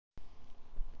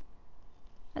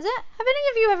Have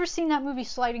any of you ever seen that movie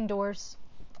Sliding Doors?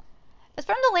 It's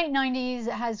from the late 90s.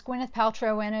 It has Gwyneth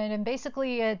Paltrow in it, and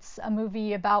basically it's a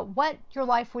movie about what your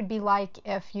life would be like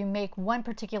if you make one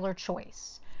particular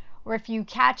choice, or if you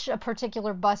catch a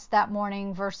particular bus that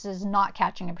morning versus not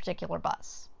catching a particular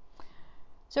bus.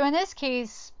 So in this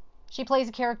case, she plays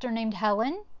a character named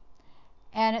Helen,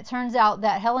 and it turns out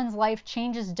that Helen's life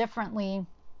changes differently,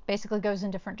 basically goes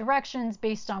in different directions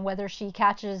based on whether she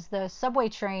catches the subway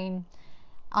train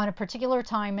on a particular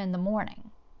time in the morning.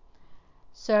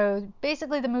 So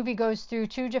basically the movie goes through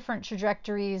two different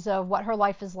trajectories of what her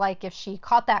life is like if she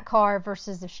caught that car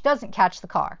versus if she doesn't catch the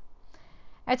car.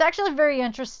 It's actually very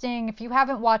interesting. If you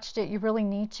haven't watched it, you really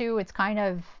need to. It's kind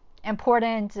of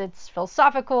important. It's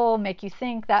philosophical, make you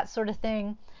think, that sort of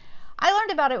thing. I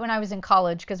learned about it when I was in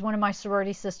college because one of my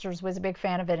sorority sisters was a big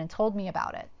fan of it and told me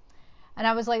about it. And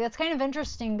I was like, that's kind of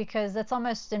interesting because that's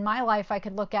almost in my life I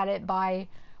could look at it by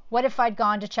what if I'd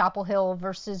gone to Chapel Hill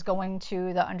versus going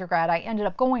to the undergrad I ended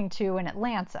up going to in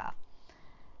Atlanta.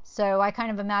 So I kind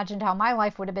of imagined how my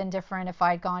life would have been different if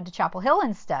I'd gone to Chapel Hill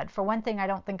instead. For one thing, I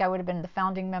don't think I would have been a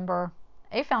founding member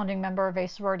of a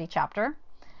sorority chapter.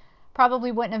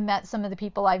 Probably wouldn't have met some of the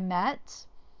people I've met.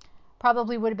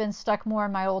 Probably would have been stuck more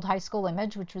in my old high school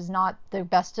image, which was not the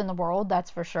best in the world, that's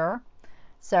for sure.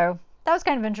 So that was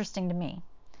kind of interesting to me.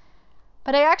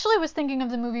 But I actually was thinking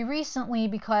of the movie recently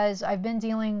because I've been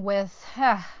dealing with,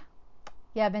 kind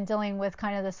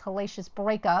of this hellacious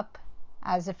breakup,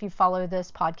 as if you follow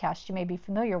this podcast you may be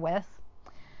familiar with.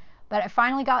 But I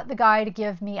finally got the guy to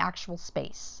give me actual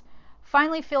space.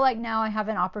 Finally feel like now I have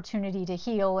an opportunity to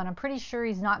heal, and I'm pretty sure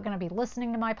he's not going to be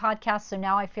listening to my podcast, so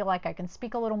now I feel like I can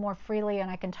speak a little more freely and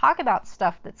I can talk about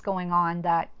stuff that's going on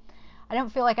that I don't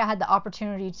feel like I had the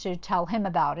opportunity to tell him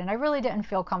about. And I really didn't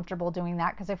feel comfortable doing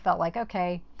that because I felt like,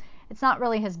 okay, it's not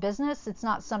really his business. It's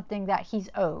not something that he's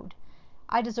owed.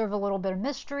 I deserve a little bit of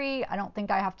mystery. I don't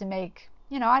think I have to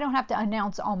I don't have to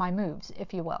announce all my moves,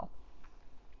 if you will.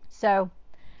 So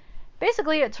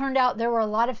basically it turned out there were a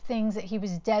lot of things that he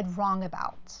was dead wrong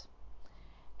about.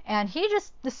 And he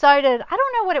just decided, I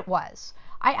don't know what it was.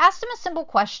 I asked him a simple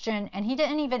question and he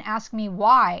didn't even ask me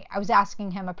why I was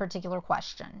asking him a particular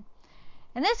question.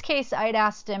 In this case, I'd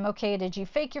asked him, okay, did you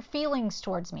fake your feelings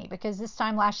towards me? Because this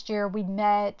time last year we'd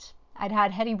met. I'd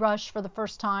had Hetty Rush for the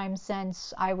first time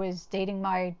since I was dating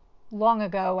my long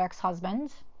ago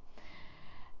ex-husband.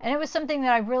 And it was something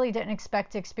that I really didn't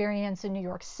expect to experience in New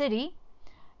York City.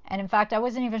 And in fact, I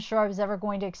wasn't even sure I was ever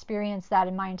going to experience that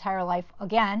in my entire life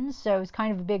again. So it was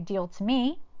kind of a big deal to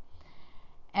me.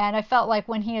 And I felt like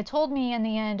when he had told me in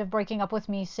the end of breaking up with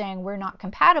me saying we're not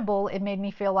compatible, it made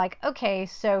me feel like, okay,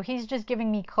 so he's just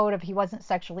giving me code of he wasn't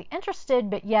sexually interested,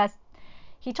 but yes,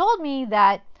 he told me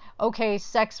that, okay,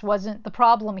 sex wasn't the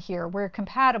problem here. We're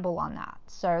compatible on that.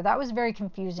 So that was very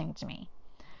confusing to me.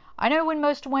 I know when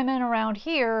most women around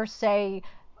here say,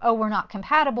 oh, we're not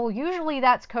compatible, usually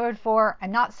that's code for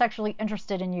I'm not sexually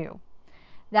interested in you.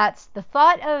 That's the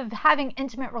thought of having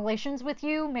intimate relations with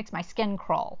you makes my skin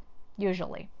crawl.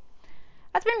 Usually.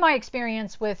 That's been my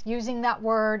experience with using that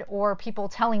word or people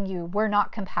telling you we're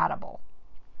not compatible.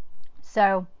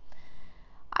 So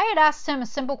I had asked him a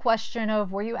simple question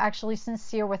of, were you actually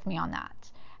sincere with me on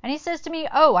that? And he says to me,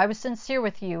 oh, I was sincere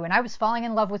with you and I was falling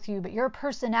in love with you, but your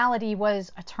personality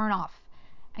was a turnoff.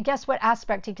 And guess what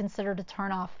aspect he considered a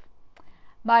turnoff?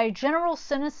 My general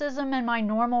cynicism and my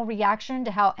normal reaction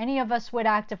to how any of us would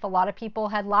act if a lot of people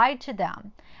had lied to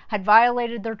them, had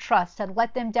violated their trust, had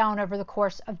let them down over the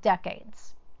course of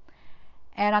decades.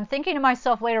 And I'm thinking to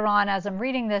myself later on as I'm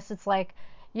reading this, it's like,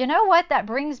 you know what? That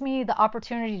brings me the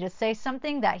opportunity to say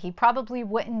something that he probably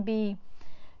wouldn't be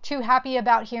too happy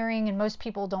about hearing, and most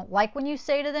people don't like when you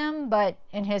say to them, but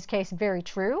in his case, very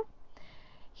true.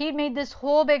 He'd made this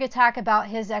whole big attack about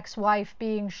his ex-wife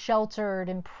being sheltered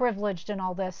and privileged and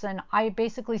all this. And I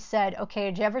basically said,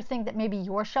 okay, do you ever think that maybe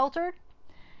you're sheltered?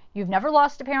 You've never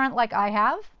lost a parent like I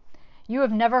have. You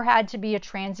have never had to be a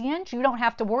transient. You don't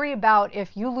have to worry about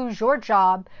if you lose your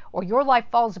job or your life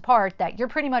falls apart that you're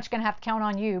pretty much going to have to count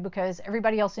on you because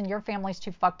everybody else in your family's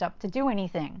too fucked up to do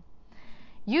anything.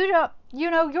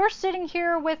 You're sitting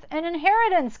here with an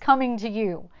inheritance coming to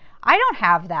you. I don't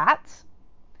have that.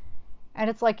 And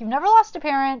it's like, you've never lost a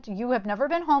parent, you have never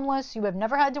been homeless, you have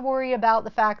never had to worry about the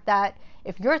fact that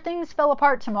if your things fell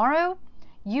apart tomorrow,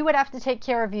 you would have to take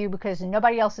care of you because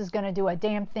nobody else is going to do a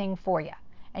damn thing for you.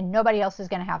 And nobody else is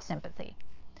going to have sympathy.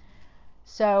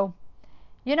 So,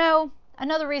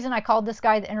 another reason I called this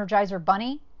guy the Energizer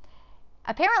Bunny,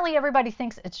 apparently everybody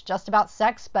thinks it's just about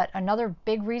sex, but another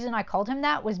big reason I called him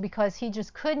that was because he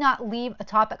just could not leave a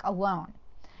topic alone.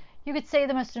 You could say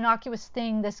the most innocuous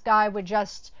thing, this guy would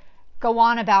just go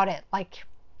on about it. Like,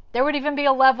 there would even be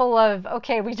a level of,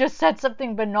 okay, we just said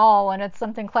something banal and it's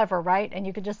something clever, right? And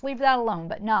you could just leave that alone.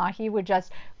 But nah, he would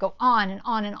just go on and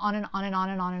on and on and on and on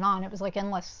and on and on. It was like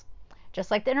endless. Just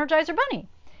like the Energizer Bunny.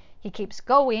 He keeps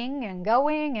going and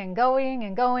going and going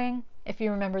and going, if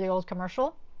you remember the old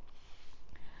commercial.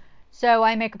 So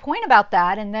I make a point about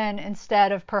that, and then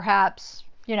instead of perhaps,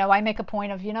 I make a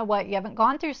point of, you know what, you haven't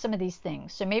gone through some of these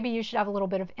things, so maybe you should have a little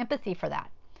bit of empathy for that.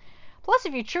 Plus,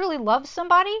 if you truly love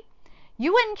somebody,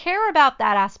 you wouldn't care about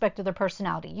that aspect of their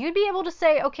personality. You'd be able to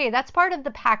say, okay, that's part of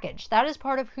the package. That is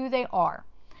part of who they are.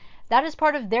 That is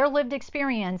part of their lived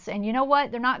experience. And you know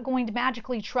what? They're not going to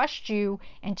magically trust you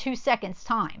in 2 seconds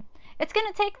time. It's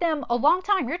going to take them a long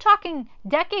time. You're talking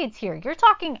decades here. You're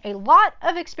talking a lot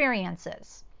of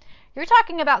experiences. You're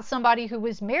talking about somebody who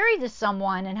was married to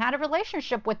someone and had a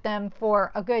relationship with them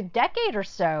for a good decade or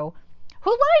so,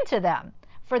 who lied to them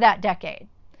for that decade.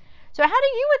 So how do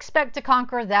you expect to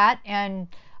conquer that in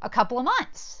a couple of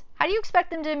months? How do you expect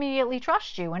them to immediately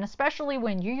trust you? And especially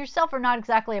when you yourself are not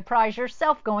exactly a prize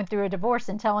yourself, going through a divorce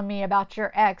and telling me about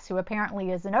your ex who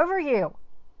apparently isn't over you.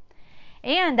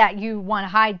 And that you want to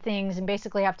hide things and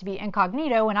basically have to be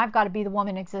incognito, and I've got to be the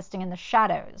woman existing in the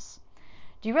shadows.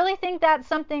 Do you really think that's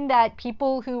something that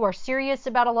people who are serious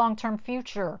about a long-term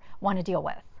future want to deal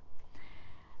with?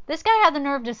 This guy had the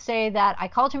nerve to say that I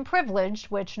called him privileged,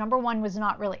 which number one was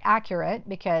not really accurate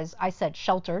because I said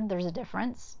sheltered. There's a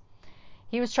difference.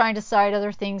 He was trying to cite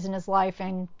other things in his life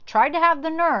and tried to have the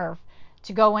nerve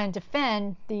to go and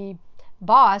defend the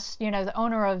boss, the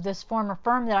owner of this former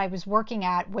firm that I was working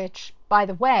at, which, by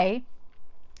the way,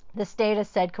 this data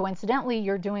said coincidentally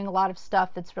you're doing a lot of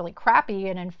stuff that's really crappy,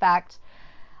 and in fact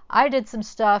I did some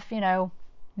stuff,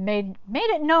 made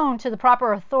it known to the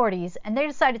proper authorities, and they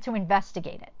decided to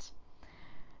investigate it.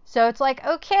 So it's like,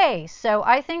 okay, so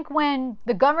I think when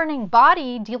the governing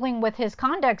body dealing with his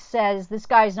conduct says this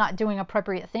guy's not doing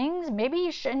appropriate things, maybe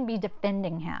you shouldn't be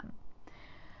defending him.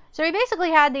 So he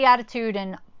basically had the attitude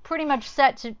and pretty much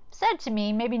said to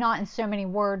me, maybe not in so many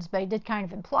words, but he did kind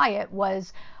of imply it,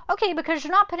 was, okay, because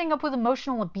you're not putting up with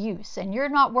emotional abuse and you're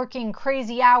not working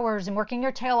crazy hours and working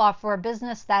your tail off for a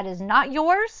business that is not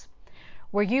yours,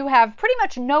 where you have pretty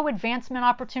much no advancement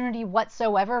opportunity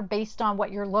whatsoever based on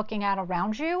what you're looking at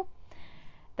around you,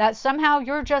 that somehow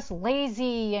you're just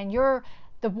lazy and you're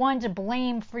the one to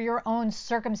blame for your own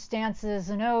circumstances,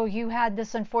 and oh, you had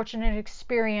this unfortunate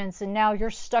experience and now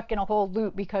you're stuck in a whole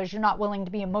loop because you're not willing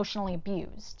to be emotionally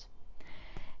abused.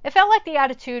 It felt like the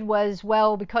attitude was,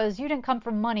 well, because you didn't come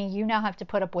from money, you now have to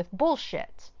put up with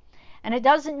bullshit. And it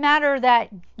doesn't matter that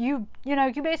you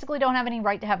basically don't have any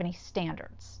right to have any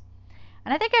standards.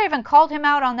 And I think I even called him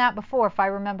out on that before, if I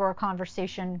remember a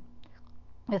conversation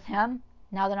with him,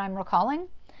 now that I'm recalling.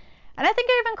 And I think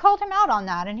I even called him out on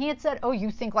that. And he had said, oh,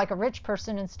 you think like a rich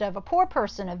person instead of a poor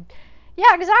person.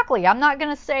 Yeah, exactly. I'm not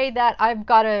going to say that I've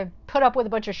got to put up with a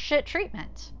bunch of shit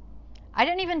treatment. I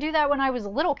didn't even do that when I was a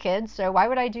little kid, so why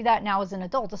would I do that now as an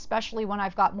adult, especially when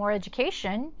I've got more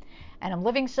education and I'm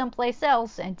living someplace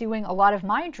else and doing a lot of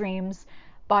my dreams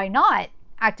by not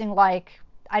acting like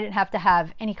I didn't have to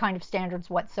have any kind of standards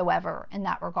whatsoever in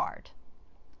that regard.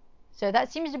 So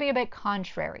that seems to be a bit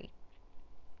contrary.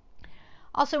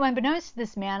 Also, unbeknownst to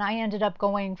this man, I ended up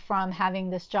going from having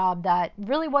this job that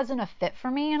really wasn't a fit for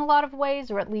me in a lot of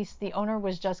ways, or at least the owner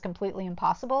was just completely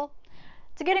impossible,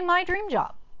 to getting my dream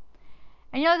job.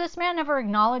 And this man never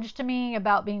acknowledged to me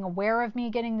about being aware of me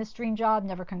getting this dream job,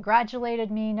 never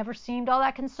congratulated me, never seemed all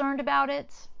that concerned about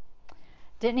it.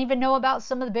 Didn't even know about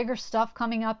some of the bigger stuff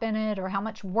coming up in it or how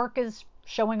much work is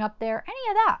showing up there,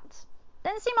 any of that.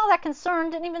 Didn't seem all that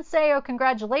concerned, didn't even say, oh,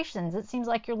 congratulations. It seems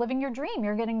like you're living your dream.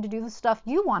 You're getting to do the stuff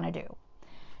you want to do.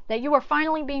 That you are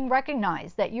finally being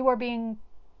recognized, that you are being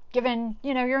given,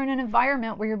 you're in an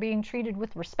environment where you're being treated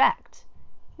with respect.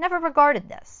 Never regarded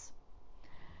this.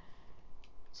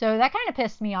 So that kind of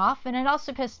pissed me off, and it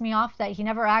also pissed me off that he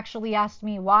never actually asked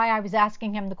me why I was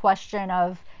asking him the question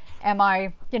of,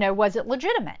 was it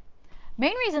legitimate?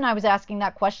 Main reason I was asking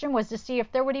that question was to see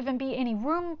if there would even be any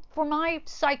room for my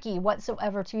psyche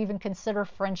whatsoever to even consider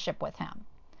friendship with him.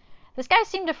 This guy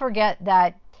seemed to forget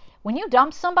that when you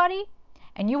dump somebody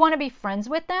and you want to be friends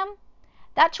with them,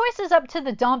 that choice is up to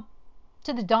the dumpee,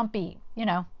 to the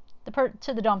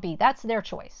dumpee. That's their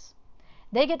choice.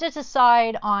 They get to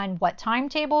decide on what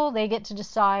timetable, they get to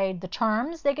decide the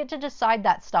terms, they get to decide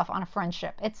that stuff on a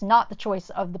friendship. It's not the choice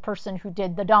of the person who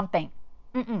did the dumping.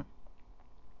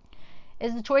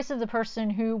 It's the choice of the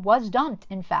person who was dumped,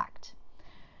 in fact.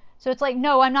 So it's like,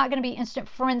 no, I'm not going to be instant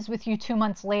friends with you 2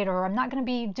 months later. Or I'm not going to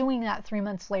be doing that 3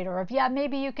 months later. Or, yeah,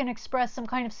 maybe you can express some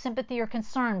kind of sympathy or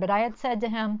concern. But I had said to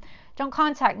him, don't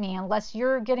contact me unless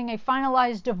you're getting a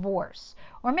finalized divorce.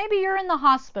 Or maybe you're in the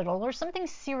hospital or something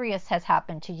serious has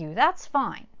happened to you. That's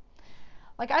fine.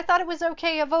 Like, I thought it was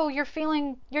okay of, oh, you're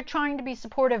trying to be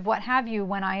supportive, what have you,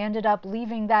 when I ended up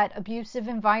leaving that abusive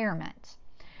environment.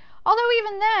 Although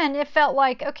even then, it felt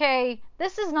like, okay,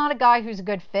 this is not a guy who's a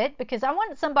good fit, because I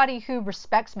want somebody who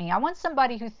respects me. I want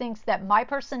somebody who thinks that my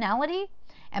personality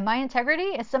and my integrity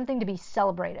is something to be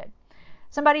celebrated.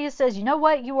 Somebody who says, you know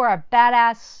what, you are a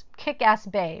badass, kick-ass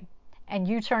babe, and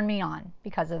you turn me on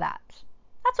because of that.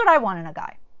 That's what I want in a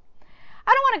guy.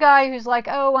 I don't want a guy who's like,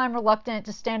 oh, I'm reluctant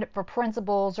to stand up for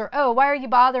principles, or, oh, why are you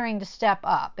bothering to step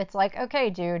up? It's like,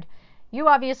 okay, dude, you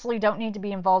obviously don't need to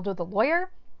be involved with a lawyer.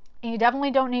 And you definitely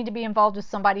don't need to be involved with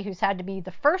somebody who's had to be the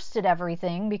first at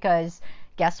everything, because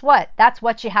guess what? That's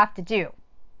what you have to do.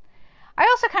 I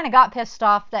also kind of got pissed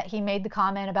off that he made the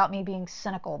comment about me being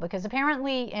cynical, because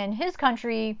apparently in his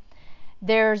country,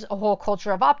 there's a whole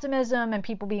culture of optimism and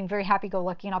people being very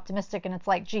happy-go-lucky and optimistic. And it's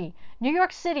like, gee, New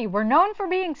York City, we're known for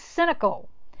being cynical.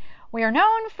 We are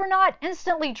known for not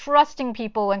instantly trusting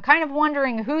people and kind of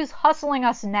wondering who's hustling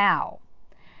us now.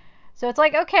 So it's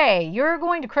like, okay, you're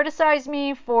going to criticize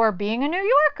me for being a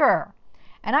New Yorker.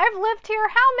 And I've lived here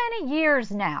how many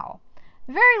years now?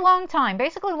 A very long time,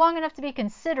 basically long enough to be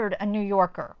considered a New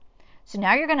Yorker. So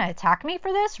now you're going to attack me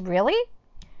for this? Really?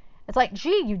 It's like,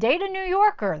 gee, you date a New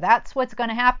Yorker. That's what's going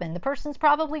to happen. The person's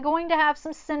probably going to have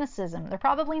some cynicism. They're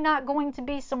probably not going to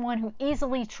be someone who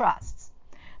easily trusts.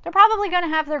 They're probably going to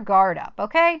have their guard up,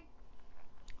 okay?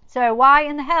 So why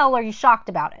in the hell are you shocked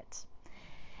about it?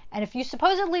 And if you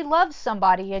supposedly love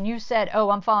somebody and you said, oh,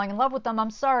 I'm falling in love with them,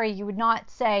 I'm sorry, you would not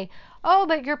say, oh,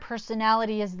 but your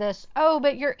personality is this. Oh,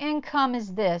 but your income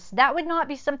is this. That would not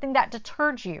be something that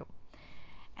deterred you.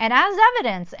 And as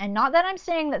evidence, and not that I'm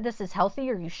saying that this is healthy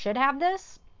or you should have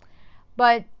this,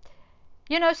 but,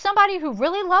 you know, somebody who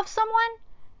really loves someone,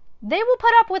 they will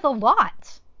put up with a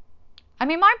lot. I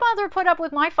mean, my mother put up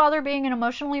with my father being an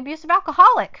emotionally abusive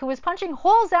alcoholic who was punching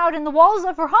holes out in the walls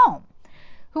of her home,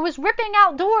 who was ripping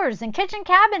out doors and kitchen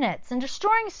cabinets and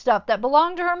destroying stuff that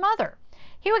belonged to her mother.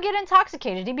 He would get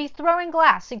intoxicated. He'd be throwing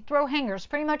glass. He'd throw hangers.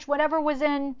 Pretty much whatever was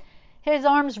in his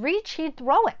arm's reach, he'd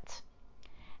throw it.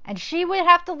 And she would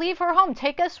have to leave her home,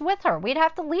 take us with her. We'd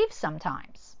have to leave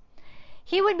sometimes.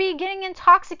 He would be getting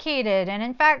intoxicated. And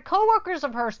in fact, coworkers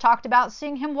of hers talked about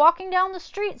seeing him walking down the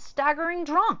street staggering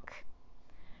drunk.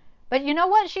 But you know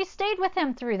what? She stayed with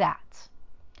him through that.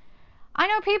 I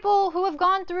know people who have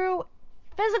gone through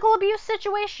physical abuse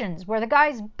situations where the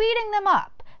guy's beating them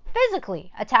up,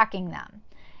 physically attacking them,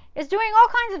 is doing all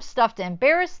kinds of stuff to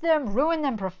embarrass them, ruin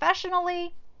them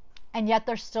professionally, and yet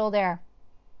they're still there.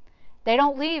 They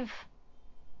don't leave.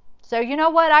 So you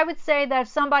know what? I would say that if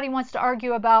somebody wants to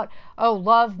argue about, oh,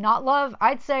 love, not love,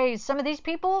 I'd say some of these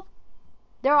people,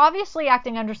 they're obviously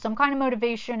acting under some kind of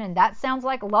motivation, and that sounds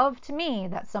like love to me,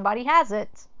 that somebody has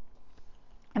it.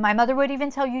 And my mother would even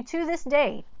tell you to this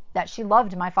day that she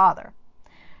loved my father.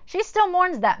 She still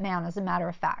mourns that man, as a matter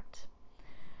of fact.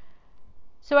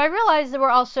 So I realized there were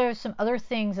also some other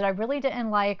things that I really didn't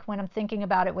like when I'm thinking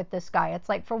about it with this guy. It's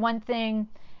like, for one thing,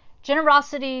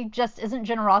 generosity just isn't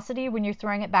generosity when you're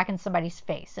throwing it back in somebody's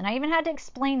face. And I even had to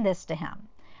explain this to him.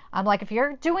 I'm like, if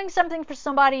you're doing something for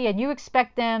somebody and you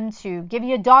expect them to give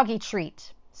you a doggy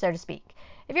treat, so to speak,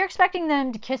 if you're expecting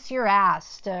them to kiss your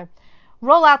ass, to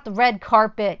roll out the red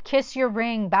carpet, kiss your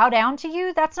ring, bow down to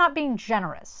you, that's not being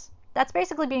generous. That's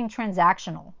basically being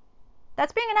transactional.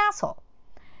 That's being an asshole.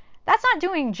 That's not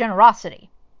doing generosity.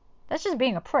 That's just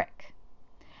being a prick.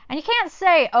 And you can't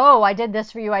say, oh, I did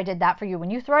this for you, I did that for you.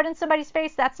 When you throw it in somebody's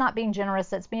face, that's not being generous.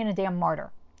 That's being a damn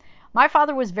martyr. My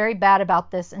father was very bad about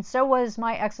this, and so was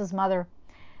my ex's mother.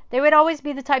 They would always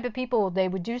be the type of people, they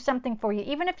would do something for you,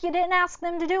 even if you didn't ask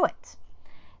them to do it.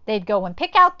 They'd go and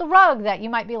pick out the rug that you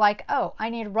might be like, oh, I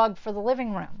need a rug for the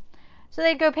living room. So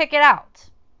they'd go pick it out.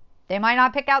 They might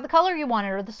not pick out the color you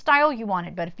wanted or the style you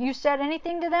wanted, but if you said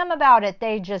anything to them about it,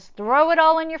 they just throw it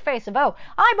all in your face of, oh,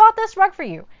 I bought this rug for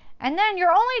you. And then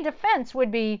your only defense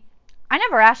would be, I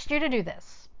never asked you to do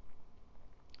this.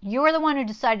 You are the one who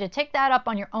decided to take that up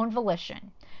on your own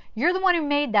volition. You're the one who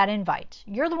made that invite.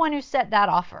 You're the one who set that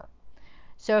offer.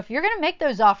 So if you're going to make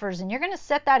those offers and you're going to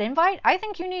set that invite, I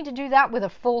think you need to do that with a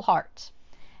full heart.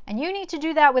 And you need to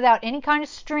do that without any kind of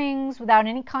strings, without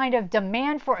any kind of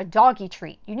demand for a doggy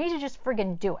treat. You need to just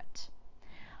friggin' do it.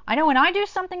 I know when I do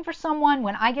something for someone,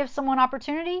 when I give someone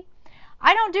opportunity,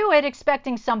 I don't do it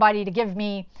expecting somebody to give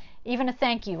me even a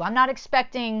thank you. I'm not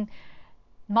expecting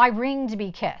my ring to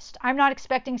be kissed. I'm not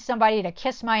expecting somebody to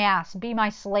kiss my ass, be my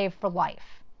slave for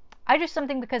life. I do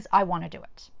something because I want to do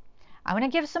it. I want to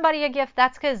give somebody a gift,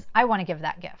 that's because I want to give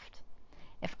that gift.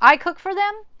 If I cook for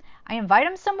them, I invite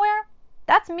them somewhere,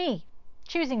 that's me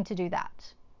choosing to do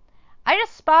that. I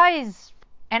despise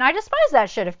that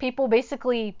shit. If people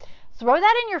basically throw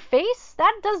that in your face,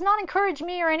 that does not encourage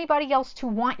me or anybody else to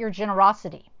want your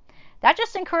generosity. That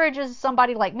just encourages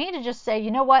somebody like me to just say,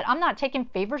 you know what, I'm not taking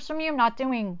favors from you. I'm not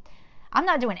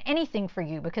doing anything for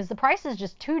you because the price is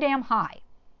just too damn high.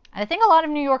 And I think a lot of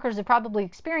New Yorkers have probably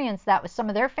experienced that with some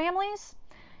of their families,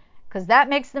 because that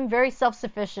makes them very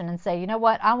self-sufficient and say, you know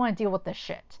what, I want to deal with this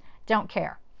shit. Don't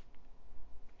care.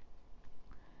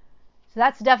 So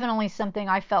that's definitely something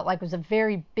I felt like was a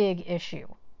very big issue.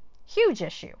 Huge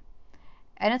issue.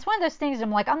 And it's one of those things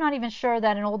I'm like, I'm not even sure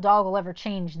that an old dog will ever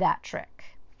change that trick.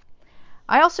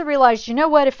 I also realized, you know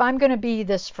what, if I'm going to be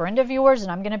this friend of yours and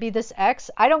I'm going to be this ex,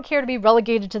 I don't care to be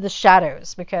relegated to the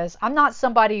shadows, because I'm not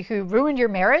somebody who ruined your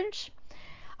marriage.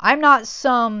 I'm not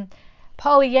some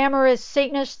polyamorous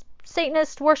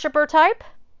Satanist worshiper type,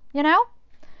 you know?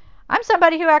 I'm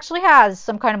somebody who actually has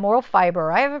some kind of moral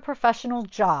fiber. I have a professional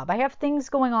job. I have things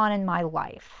going on in my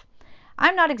life.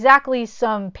 I'm not exactly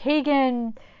some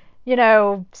pagan,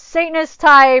 Satanist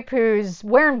type who's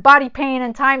wearing body paint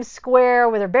in Times Square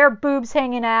with her bare boobs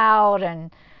hanging out, and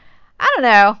I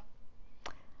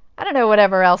don't know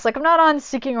whatever else. Like, I'm not on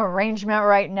seeking arrangement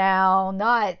right now,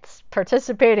 not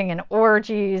participating in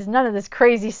orgies, none of this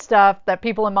crazy stuff that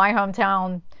people in my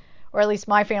hometown, or at least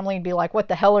my family, would be like, what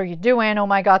the hell are you doing? Oh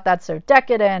my God, that's so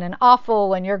decadent and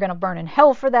awful, and you're going to burn in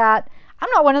hell for that. I'm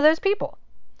not one of those people.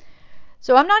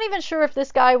 So I'm not even sure if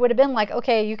this guy would have been like,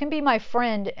 okay, you can be my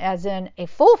friend as in a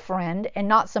full friend and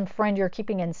not some friend you're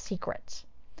keeping in secret.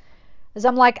 Because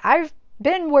I'm like, I've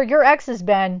been where your ex has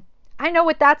been. I know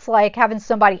what that's like, having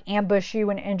somebody ambush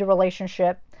you and end a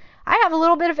relationship. I have a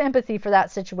little bit of empathy for that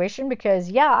situation because,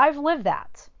 yeah, I've lived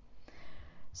that.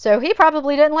 So he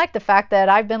probably didn't like the fact that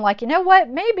I've been like, you know what,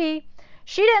 maybe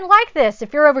she didn't like this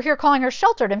if you're over here calling her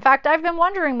sheltered. In fact, I've been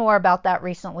wondering more about that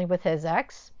recently with his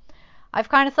ex. I've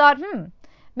kind of thought,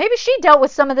 maybe she dealt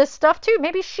with some of this stuff too.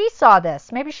 Maybe she saw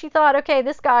this. Maybe she thought, okay,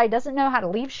 this guy doesn't know how to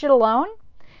leave shit alone.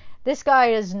 This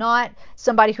guy is not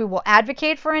somebody who will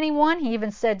advocate for anyone. He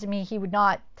even said to me he would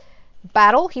not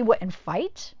battle. He wouldn't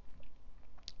fight.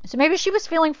 So maybe she was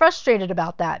feeling frustrated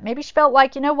about that. Maybe she felt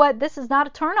like, you know what, this is not a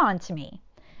turn on to me.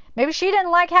 Maybe she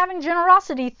didn't like having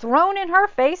generosity thrown in her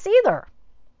face either.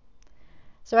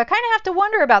 So I kind of have to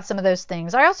wonder about some of those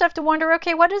things. I also have to wonder,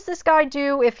 okay, what does this guy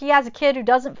do if he has a kid who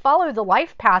doesn't follow the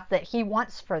life path that he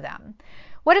wants for them?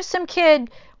 What if some kid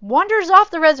wanders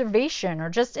off the reservation or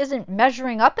just isn't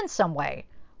measuring up in some way?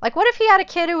 Like, what if he had a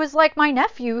kid who was like my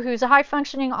nephew who's a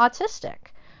high-functioning autistic?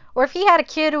 Or if he had a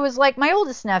kid who was like my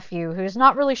oldest nephew who's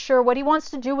not really sure what he wants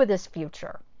to do with his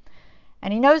future?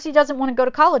 And he knows he doesn't want to go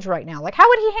to college right now. Like, how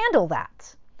would he handle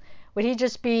that? Would he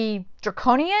just be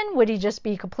draconian? Would he just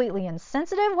be completely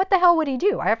insensitive? What the hell would he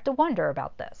do? I have to wonder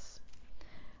about this.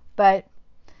 But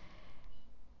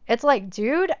it's like,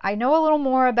 dude, I know a little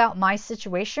more about my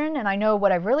situation, and I know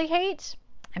what I really hate.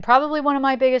 And probably one of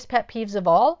my biggest pet peeves of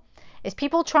all is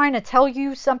people trying to tell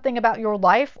you something about your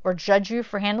life or judge you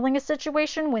for handling a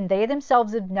situation when they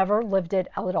themselves have never lived it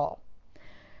at all.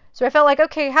 So I felt like,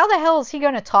 okay, how the hell is he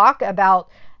going to talk about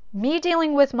me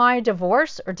dealing with my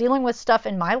divorce or dealing with stuff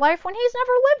in my life when he's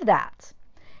never lived that?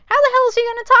 How the hell is he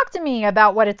going to talk to me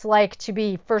about what it's like to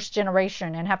be first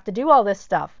generation and have to do all this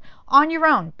stuff on your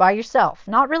own, by yourself,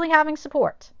 not really having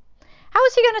support? How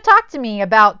is he going to talk to me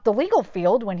about the legal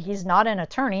field when he's not an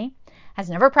attorney, has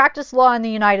never practiced law in the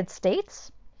United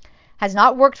States, has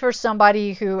not worked for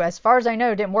somebody who, as far as I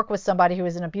know, didn't work with somebody who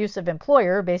was an abusive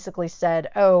employer, basically said,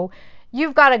 oh,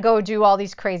 you've got to go do all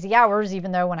these crazy hours,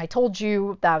 even though when I told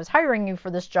you that I was hiring you for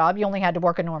this job, you only had to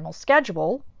work a normal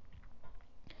schedule.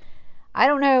 I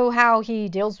don't know how he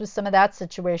deals with some of that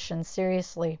situation,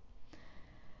 seriously.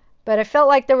 But I felt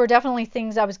like there were definitely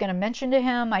things I was going to mention to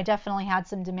him. I definitely had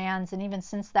some demands, and even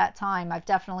since that time, I've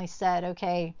definitely said,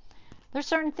 okay, there's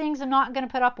certain things I'm not going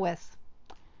to put up with.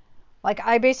 Like,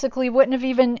 I basically wouldn't have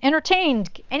even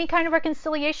entertained any kind of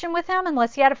reconciliation with him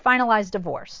unless he had a finalized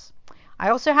divorce. I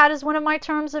also had as one of my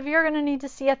terms of, you're going to need to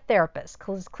see a therapist,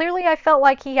 because clearly I felt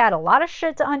like he had a lot of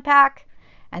shit to unpack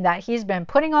and that he's been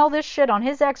putting all this shit on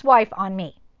his ex-wife on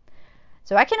me.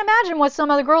 So I can imagine what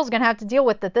some other girl's going to have to deal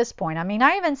with at this point. I mean,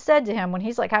 I even said to him when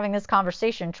he's like having this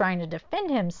conversation trying to defend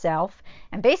himself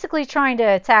and basically trying to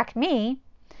attack me,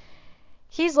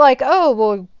 he's like, oh,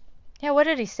 well, yeah, what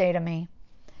did he say to me?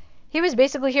 he was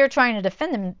basically here trying to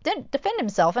defend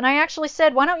himself. And I actually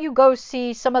said, why don't you go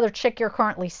see some other chick you're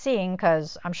currently seeing?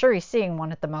 Because I'm sure he's seeing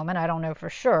one at the moment. I don't know for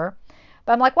sure.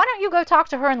 But I'm like, why don't you go talk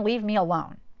to her and leave me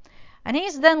alone? And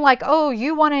he's then like, oh,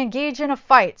 you want to engage in a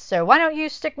fight, so why don't you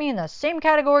stick me in the same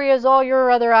category as all your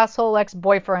other asshole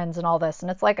ex-boyfriends and all this? And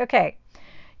it's like, okay,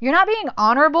 you're not being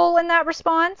honorable in that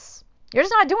response. You're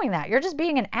just not doing that. You're just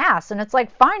being an ass. And it's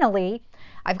like, finally,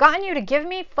 I've gotten you to give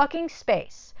me fucking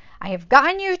space. I have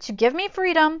gotten you to give me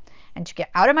freedom and to get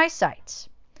out of my sight.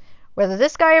 Whether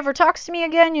this guy ever talks to me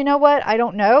again, you know what? I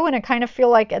don't know. And I kind of feel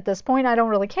like at this point, I don't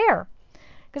really care.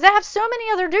 Because I have so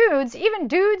many other dudes, even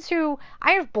dudes who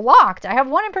I have blocked. I have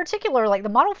one in particular, like the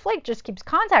model Flake just keeps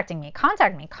contacting me.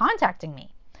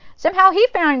 Somehow he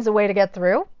finds a way to get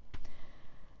through.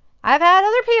 I've had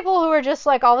other people who are just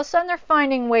like, all of a sudden they're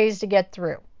finding ways to get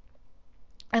through.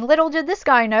 And little did this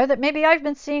guy know that maybe I've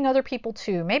been seeing other people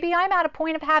too. Maybe I'm at a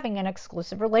point of having an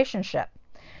exclusive relationship.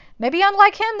 Maybe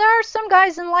unlike him, there are some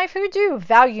guys in life who do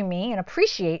value me and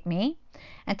appreciate me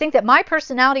and think that my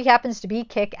personality happens to be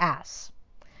kick-ass.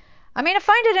 I mean, I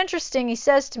find it interesting. He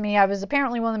says to me I was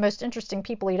apparently one of the most interesting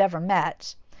people he'd ever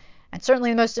met, and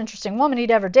certainly the most interesting woman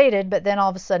he'd ever dated, but then all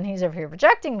of a sudden he's over here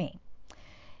rejecting me.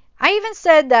 I even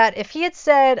said that if he had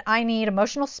said I need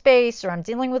emotional space or I'm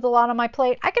dealing with a lot on my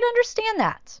plate, I could understand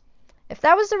that. If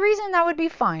that was the reason, that would be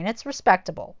fine. It's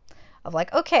respectable. Of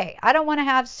like, okay, I don't want to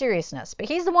have seriousness, but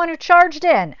he's the one who charged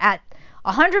in at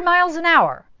 100 miles an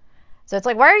hour. So it's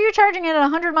like, why are you charging in at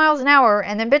 100 miles an hour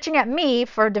and then bitching at me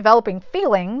for developing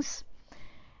feelings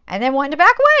and then wanting to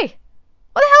back away?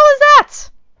 What the hell is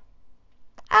that?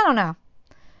 I don't know.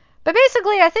 But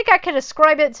basically, I think I could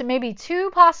ascribe it to maybe two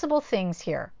possible things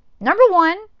here. Number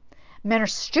one, men are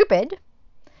stupid.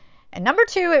 And number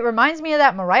two, it reminds me of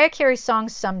that Mariah Carey song,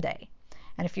 Someday.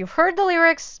 And if you've heard the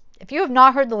lyrics, if you have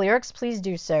not heard the lyrics, please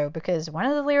do so. Because one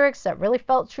of the lyrics that really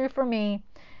felt true for me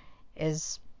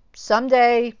is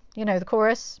someday, you know, the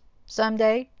chorus,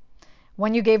 someday,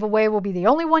 one you gave away will be the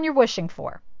only one you're wishing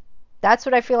for. That's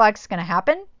what I feel like is going to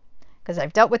happen, because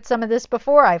I've dealt with some of this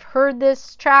before. I've heard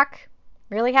this track,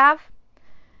 really have.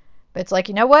 But it's like,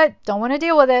 you know what? Don't want to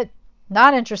deal with it.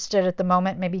 Not interested at the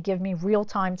moment. Maybe give me real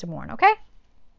time to mourn, okay?